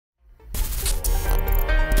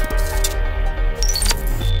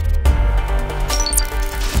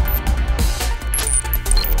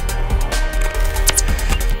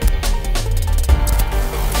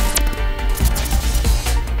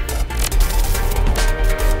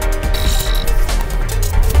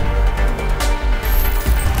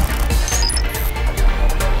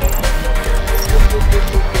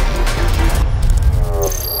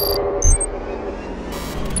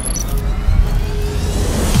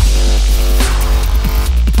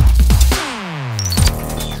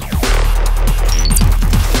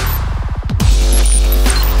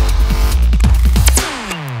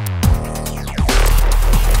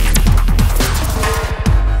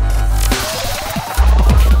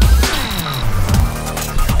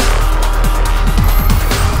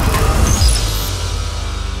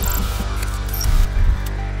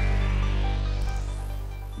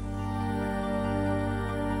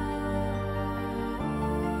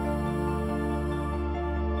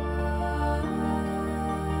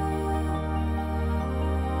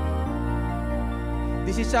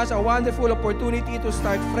This is such a wonderful opportunity to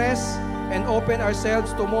start fresh and open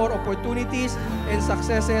ourselves to more opportunities and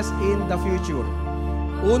successes in the future.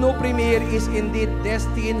 Uno Premier is indeed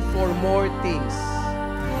destined for more things.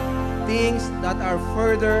 Things that are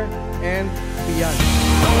further and beyond.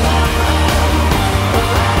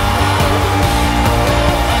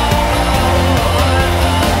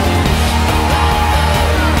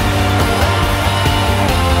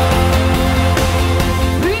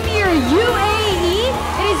 UAE,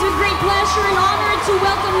 it is with great pleasure and honor to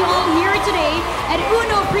welcome you all here today at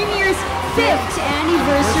Uno Premier's 5th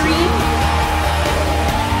anniversary.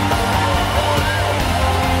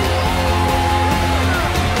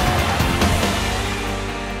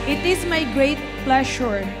 It is my great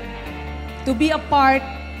pleasure to be a part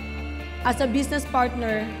as a business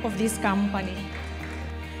partner of this company.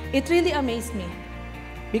 It really amazed me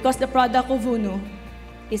because the product of Uno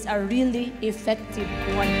is a really effective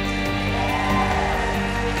one.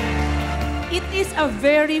 It is a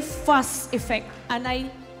very fast effect, and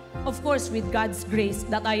I, of course, with God's grace,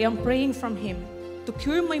 that I am praying from Him to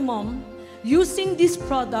cure my mom. Using this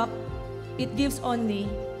product, it gives only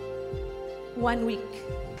 1 week.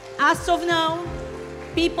 As of now,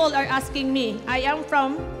 people are asking me, I am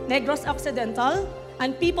from Negros Occidental,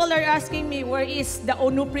 and people are asking me, where is the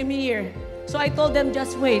Uno Premier? So I told them,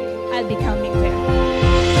 just wait, I'll be coming there.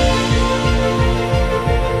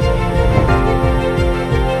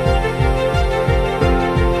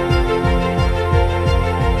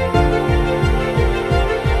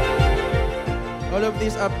 All of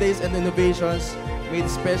these updates and innovations made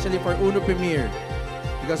especially for Uno Premier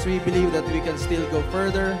because we believe that we can still go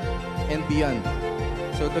further and beyond.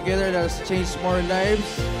 So together, let's change more lives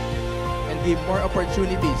and give more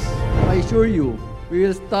opportunities. I assure you, we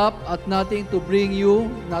will stop at nothing to bring you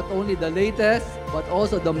not only the latest, but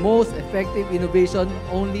also the most effective innovation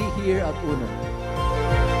only here at Uno.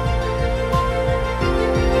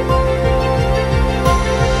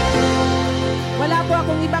 Wala po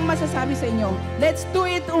akong ibang masasabi sa inyo. Let's do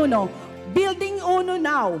it, Uno. Building Uno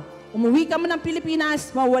now. Umuwi ka man ng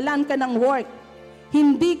Pilipinas, mawalan ka ng work.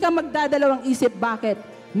 Hindi ka magdadalawang isip bakit.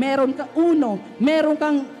 Meron ka Uno, meron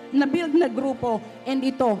kang na-build na grupo, and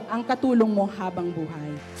ito ang katulong mo habang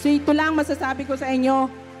buhay. So ito lang masasabi ko sa inyo,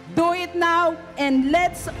 do it now, and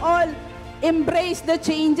let's all embrace the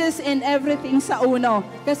changes and everything sa Uno.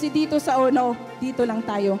 Kasi dito sa Uno, dito lang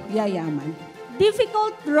tayo yayaman.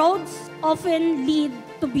 Difficult roads often lead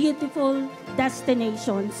to beautiful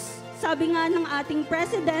destinations. Sabi nga ng ating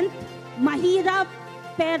president, mahirap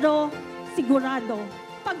pero sigurado.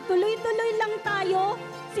 Pag tuloy-tuloy lang tayo,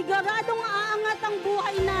 siguradong aangat ang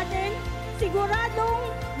buhay natin, siguradong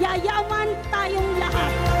yayaman tayong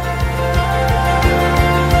lahat.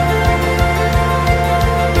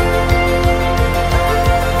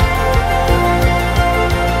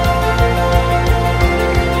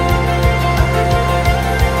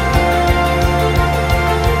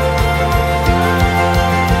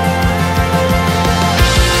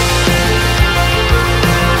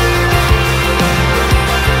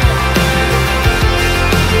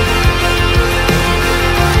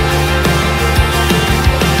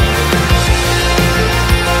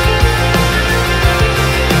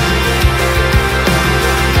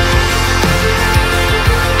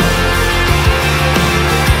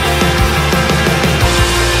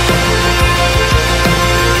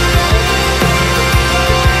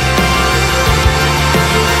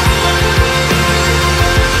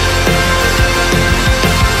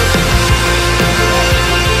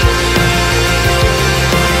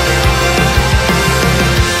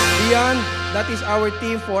 That is our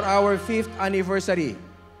theme for our 5th anniversary.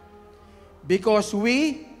 Because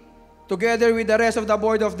we, together with the rest of the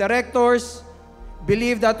board of directors,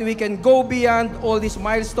 believe that we can go beyond all these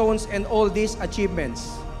milestones and all these achievements.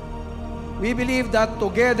 We believe that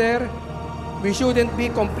together, we shouldn't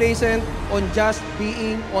be complacent on just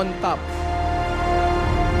being on top.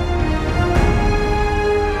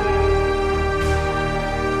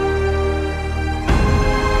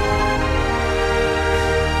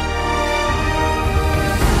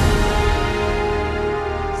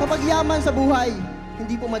 Pagyaman sa buhay,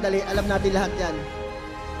 hindi po madali. Alam natin lahat yan.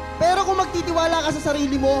 Pero kung magtitiwala ka sa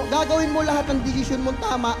sarili mo, gagawin mo lahat ng desisyon mong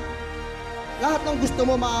tama, lahat ng gusto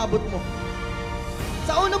mo, maaabot mo.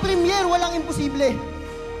 Sa Uno Premier, walang imposible.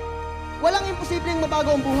 Walang imposibleng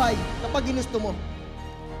mabago ang buhay kapag ginusto mo.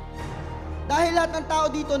 Dahil lahat ng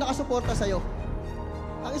tao dito nakasuporta sa'yo.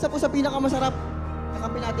 Ang isa po sa pinakamasarap,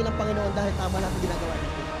 kakampi natin ang Panginoon dahil tama natin ginagawa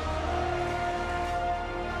natin.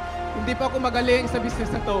 Hindi pa ako magaling sa business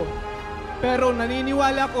na to. Pero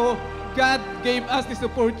naniniwala ko, God gave us this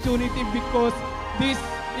opportunity because this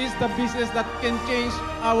is the business that can change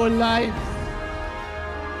our lives.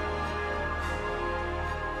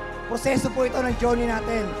 Proseso po ito ng journey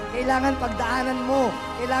natin. Kailangan pagdaanan mo.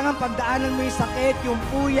 Kailangan pagdaanan mo yung sakit, yung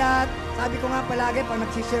puyat. Sabi ko nga palagi, pag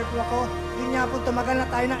nagsishare po ako, yun nga po, tumagal na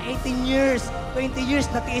tayo ng 18 years, 20 years,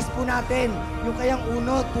 natiis po natin. Yung kayang 1,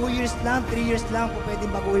 2 years lang, 3 years lang po,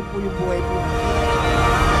 pwedeng baguhin po yung buhay po natin.